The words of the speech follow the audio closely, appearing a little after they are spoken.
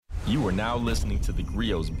You are now listening to the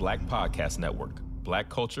Grio's Black Podcast Network, Black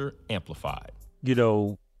Culture Amplified. You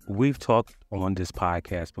know, we've talked on this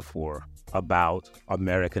podcast before about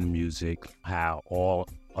American music, how all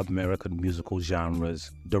American musical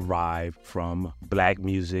genres derive from Black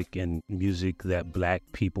music and music that Black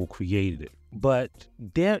people created. But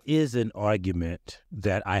there is an argument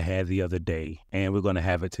that I had the other day, and we're going to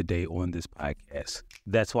have it today on this podcast.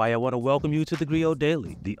 That's why I want to welcome you to the Grio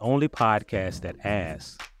Daily, the only podcast that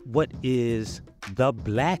asks, what is the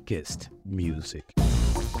Blackest music?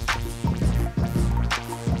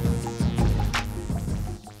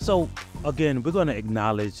 So, again, we're going to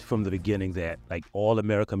acknowledge from the beginning that, like, all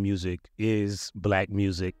American music is Black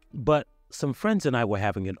music. But some friends and I were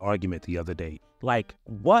having an argument the other day. Like,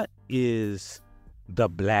 what is the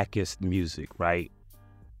Blackest music, right?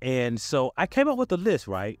 And so I came up with a list,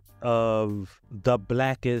 right, of the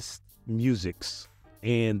Blackest musics.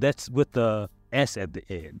 And that's with the S at the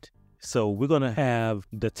end. So we're going to have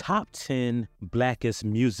the top 10 Blackest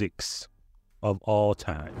musics of all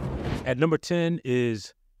time. At number 10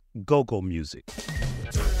 is go-go music.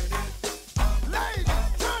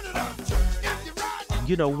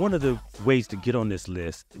 You know, one of the ways to get on this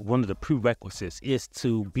list, one of the prerequisites is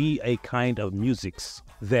to be a kind of musics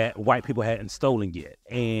that white people hadn't stolen yet.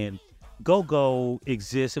 And go-go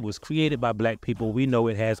exists. It was created by Black people. We know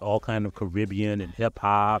it has all kind of Caribbean and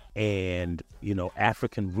hip-hop and, you know,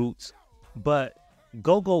 African roots. But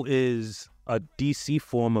go-go is a DC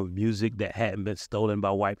form of music that hadn't been stolen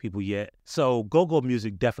by white people yet. So go-go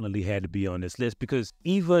music definitely had to be on this list, because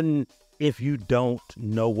even if you don't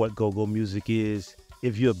know what go-go music is,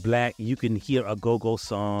 if you're Black, you can hear a go-go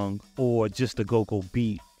song or just a go-go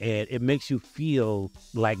beat, and it makes you feel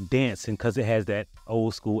like dancing because it has that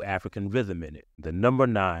old school African rhythm in it. The number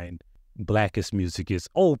 9 Blackest music is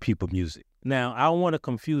old people music. Now, I don't want to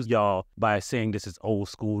confuse y'all by saying this is old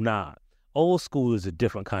school. Nah. Old school is a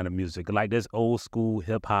different kind of music. Like, there's old school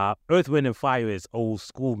hip hop. Earth, Wind, and Fire is old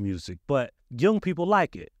school music, but young people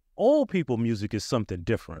like it. Old people music is something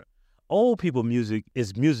different. Old people music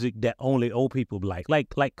is music that only old people like.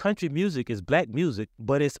 Like country music is Black music,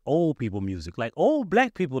 but it's old people music. Like, old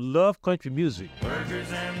Black people love country music.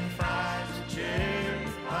 Burgers and fries, cherry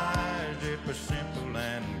pies, it was simple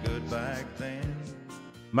and good back then.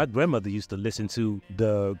 My grandmother used to listen to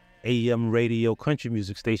the AM radio country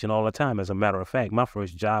music station all the time. As a matter of fact, my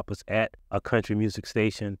first job was at a country music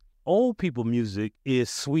station. Old people music is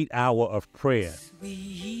Sweet Hour of Prayer.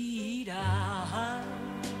 Sweet hour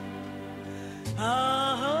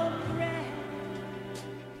of prayer.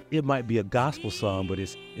 It might be a gospel song, but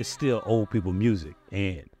it's still old people music.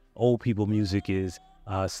 And old people music is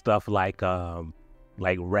stuff like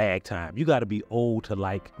ragtime. You got to be old to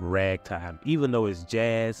like ragtime. Even though it's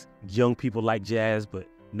jazz, young people like jazz, but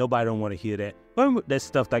nobody don't want to hear that. Remember that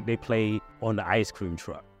stuff like they play on the ice cream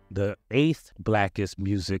truck. The 8th Blackest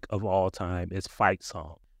music of all time is fight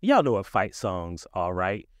song. Y'all know what fight songs are,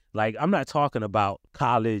 right? Like, I'm not talking about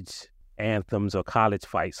college anthems or college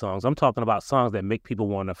fight songs. I'm talking about songs that make people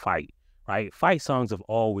want to fight, right? Fight songs have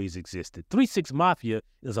always existed. 3 6 Mafia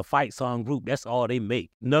is a fight song group. That's all they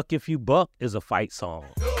make. Nuck If You Buck is a fight song.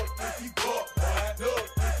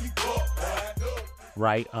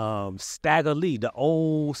 Right? Stagger Lee, the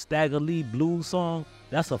old Stagger Lee blues song,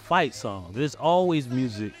 that's a fight song. There's always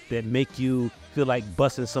music that make you feel like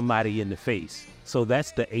busting somebody in the face. So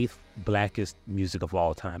that's the 8th Blackest music of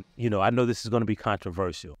all time. You know, I know this is going to be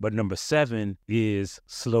controversial, but number 7 is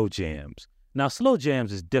slow jams. Now, slow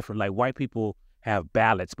jams is different. Like, white people have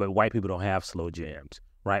ballads, but white people don't have slow jams,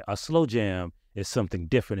 right? A slow jam is something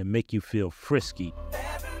different and make you feel frisky.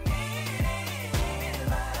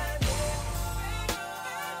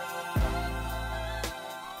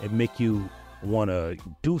 It make you want to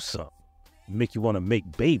do something, make you want to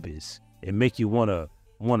make babies, it make you want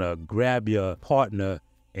to grab your partner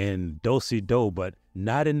and do-si-do, but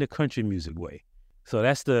not in the country music way. So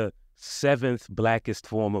that's the 7th Blackest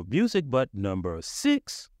form of music. But number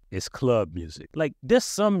 6 is club music. Like, there's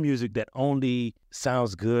some music that only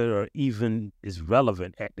sounds good or even is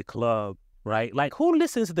relevant at the club, right? Like, who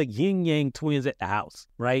listens to the Yin Yang Twins at the house,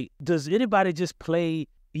 right? Does anybody just play,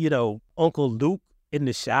 you know, Uncle Luke in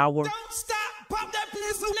the shower? Don't stop, pop that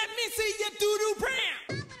pistol, let me see your doo-doo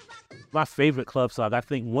brand. My favorite club song, I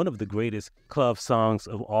think one of the greatest club songs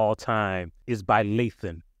of all time, is by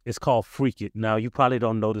Lathan. It's called Freak It. Now, you probably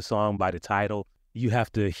don't know the song by the title. You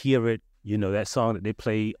have to hear it. You know, that song that they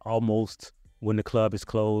play almost when the club is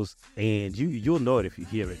closed, and you'll know it if you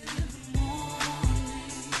hear it.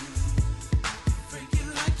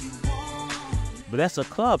 But that's a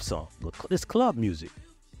club song. It's club music.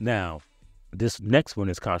 Now, This next one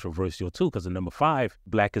is controversial too, because the number 5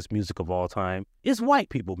 blackest music of all time is white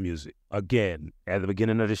people music. Again, at the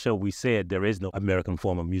beginning of the show, we said there is no American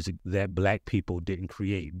form of music that black people didn't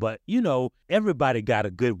create. But, everybody got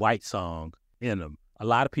a good white song in them. A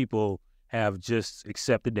lot of people have just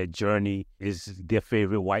accepted that Journey is their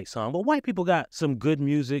favorite white song. But white people got some good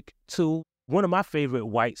music too. One of my favorite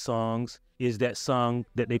white songs is that song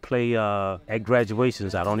that they play at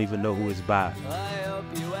graduations. I don't even know who it's by. I hope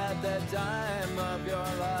you had the time of your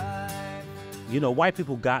life. White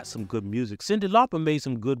people got some good music. Cyndi Lauper made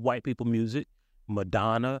some good white people music.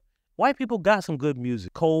 Madonna. White people got some good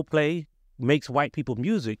music. Coldplay makes white people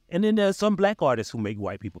music. And then there's some black artists who make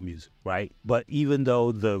white people music, right? But even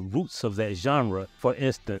though the roots of that genre, for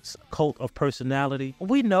instance, Cult of Personality,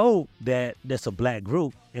 we know that that's a black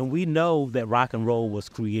group. And we know that rock and roll was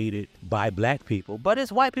created by black people, but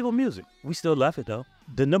it's white people music. We still love it though.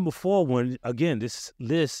 The number 4 one, again, this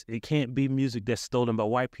list, it can't be music that's stolen by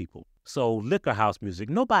white people. So liquor house music,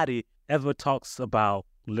 nobody ever talks about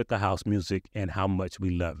liquor house music and how much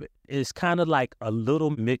we love it. It's kind of like a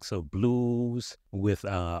little mix of blues with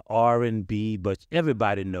R&B, but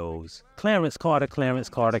everybody knows Clarence Carter.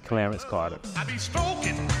 I be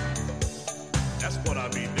stroking. That's what I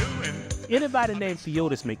be doing. Anybody named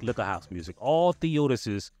Theotis make liquor house music. All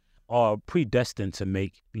Theotises are predestined to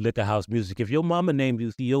make liquor house music. If your mama named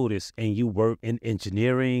you Theotis and you work in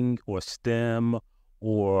engineering or STEM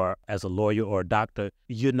or as a lawyer or a doctor,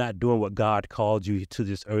 you're not doing what God called you to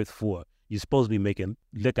this earth for. You're supposed to be making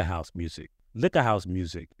liquor house music. Liquor house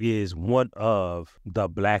music is one of the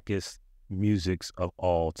blackest musics of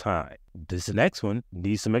all time. This next one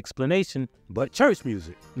needs some explanation, but church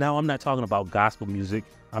music. Now, I'm not talking about gospel music.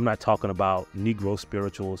 I'm not talking about Negro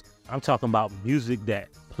spirituals. I'm talking about music that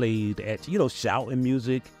played at, shouting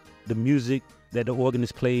music, the music that the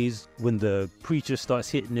organist plays when the preacher starts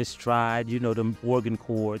hitting his stride, the organ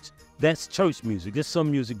chords. That's church music. There's some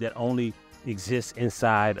music that only exists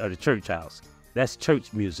inside of the church house. That's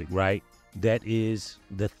church music, right? That is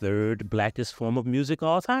the 3rd blackest form of music of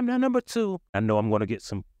all time. Now, number 2, I know I'm going to get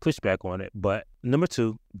some pushback on it, but number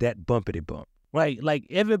 2, that bumpity bump, right? Like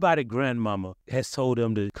everybody grandmama has told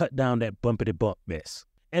them to cut down that bumpity bump mess.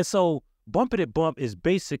 And so bumpity bump is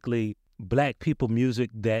basically black people music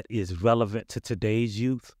that is relevant to today's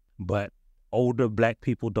youth, but older black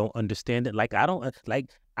people don't understand it.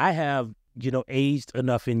 I have, aged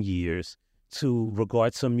enough in years to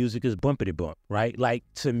regard some music as bumpity bump, right? Like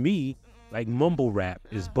to me, like mumble rap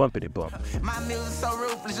is bumpity bump. My music so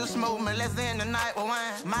ruthless, you smooth me, let's end the night with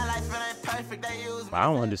wine. My life it ain't perfect, they use me. I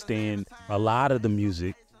don't understand a lot of the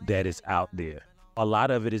music that is out there. A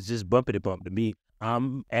lot of it is just bumpity bump to me.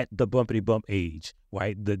 I'm at the bumpity bump age,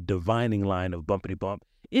 right? The divining line of bumpity bump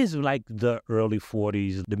is like the early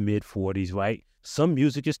 40s, the mid 40s, right? Some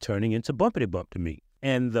music is turning into bumpity bump to me.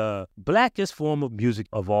 And the blackest form of music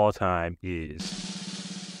of all time is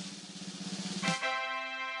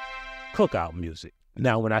cookout music.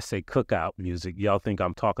 Now, when I say cookout music, y'all think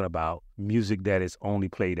I'm talking about music that is only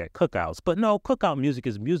played at cookouts. But no, cookout music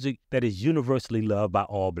is music that is universally loved by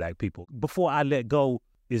all black people. Before I Let Go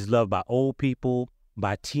is loved by old people,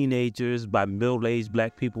 by teenagers, by middle-aged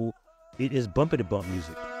black people. It is bumpity bump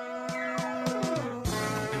music.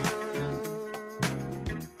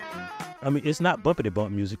 I mean, it's not bumpity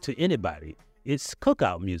bump music to anybody. It's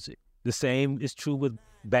cookout music. The same is true with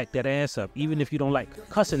Back That Ass Up. Even if you don't like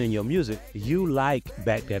cussing in your music, you like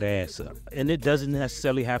Back That Ass Up. And it doesn't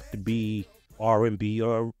necessarily have to be R&B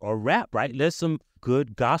or rap, right? There's some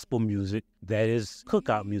good gospel music that is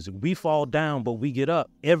cookout music. We fall down, but we get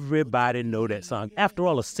up. Everybody know that song. After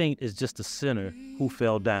all, a saint is just a sinner who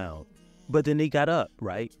fell down, but then he got up,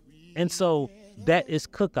 right? And so that is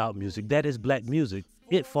cookout music. That is black music.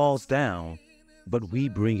 It falls down, but we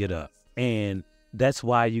bring it up. And that's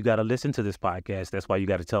why you got to listen to this podcast. That's why you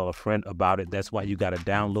got to tell a friend about it. That's why you got to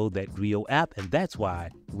download that Griot app. And that's why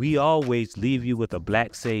we always leave you with a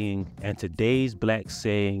black saying. And today's black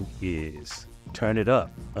saying is, turn it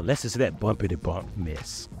up, unless it's that bumpity bump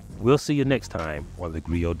mess. We'll see you next time on the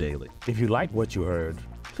Griot Daily. If you like what you heard,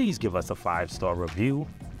 please give us a 5-star review,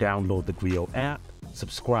 download the Griot app,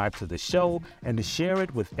 subscribe to the show, and to share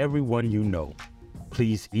it with everyone you know.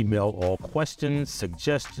 Please email all questions,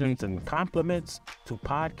 suggestions, and compliments to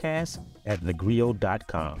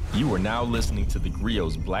podcast@thegriot.com. You are now listening to the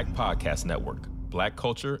Griot's Black Podcast Network, Black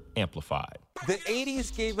Culture Amplified. The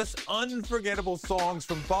 80s gave us unforgettable songs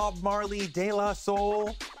from Bob Marley, De La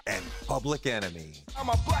Soul, and Public Enemy. I'm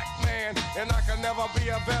a black man, and I can never be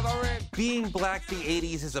a veteran. Being Black the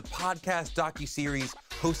 80s is a podcast docuseries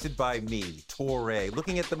hosted by me, Torre,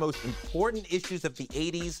 looking at the most important issues of the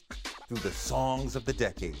 80s through the songs of the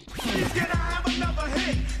decade.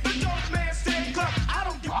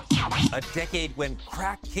 A decade when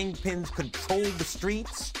crack kingpins controlled the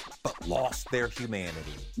streets, but lost their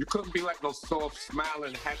humanity. You couldn't be like no soft,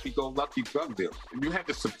 smiling, happy-go-lucky drug dealer. You had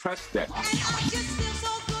to suppress that.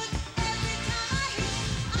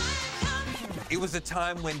 It was a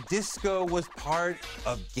time when disco was part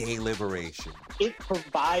of gay liberation. It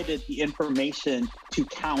provided the information to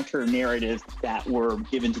counter narratives that were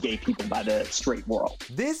given to gay people by the straight world.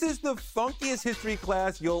 This is the funkiest history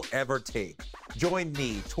class you'll ever take. Join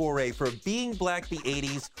me, Torre, for Being Black the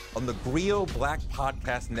 80s on the Griot Black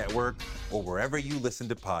Podcast Network or wherever you listen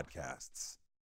to podcasts.